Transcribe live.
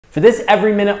For this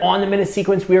every minute on the minute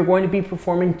sequence, we are going to be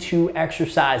performing 2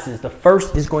 exercises. The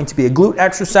first is going to be a glute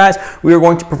exercise. We are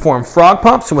going to perform frog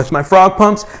pumps. So with my frog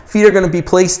pumps, feet are going to be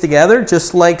placed together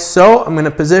just like so. I'm going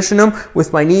to position them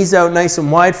with my knees out nice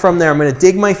and wide. From there, I'm going to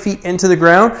dig my feet into the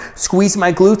ground, squeeze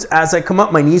my glutes as I come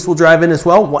up. My knees will drive in as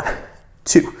well. 1,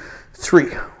 2,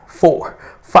 3,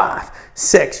 4, 5,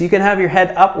 6. You can have your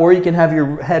head up or you can have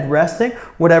your head resting,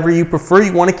 whatever you prefer.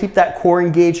 You want to keep that core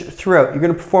engaged throughout. You're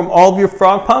going to perform all of your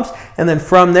frog pumps, and then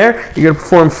from there, you're going to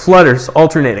perform flutters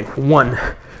alternating. 1,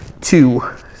 2,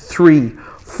 3,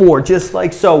 4, just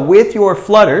like so. With your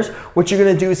flutters, what you're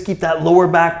going to do is keep that lower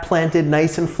back planted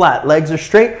nice and flat. Legs are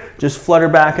straight, just flutter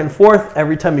back and forth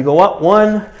every time you go up.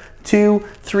 1, 2,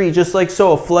 3, just like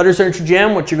so. If flutters aren't your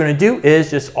jam, what you're going to do is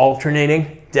just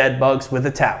alternating dead bugs with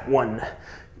a tap. 1,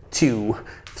 2,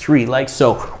 3, like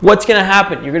so. What's going to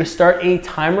happen? You're going to start a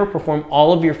timer, perform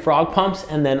all of your frog pumps,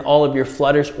 and then all of your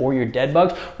flutters or your dead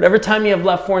bugs. Whatever time you have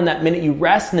left for in that minute, you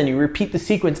rest, and then you repeat the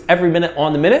sequence every minute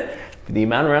on the minute for the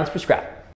amount of rounds per scrap.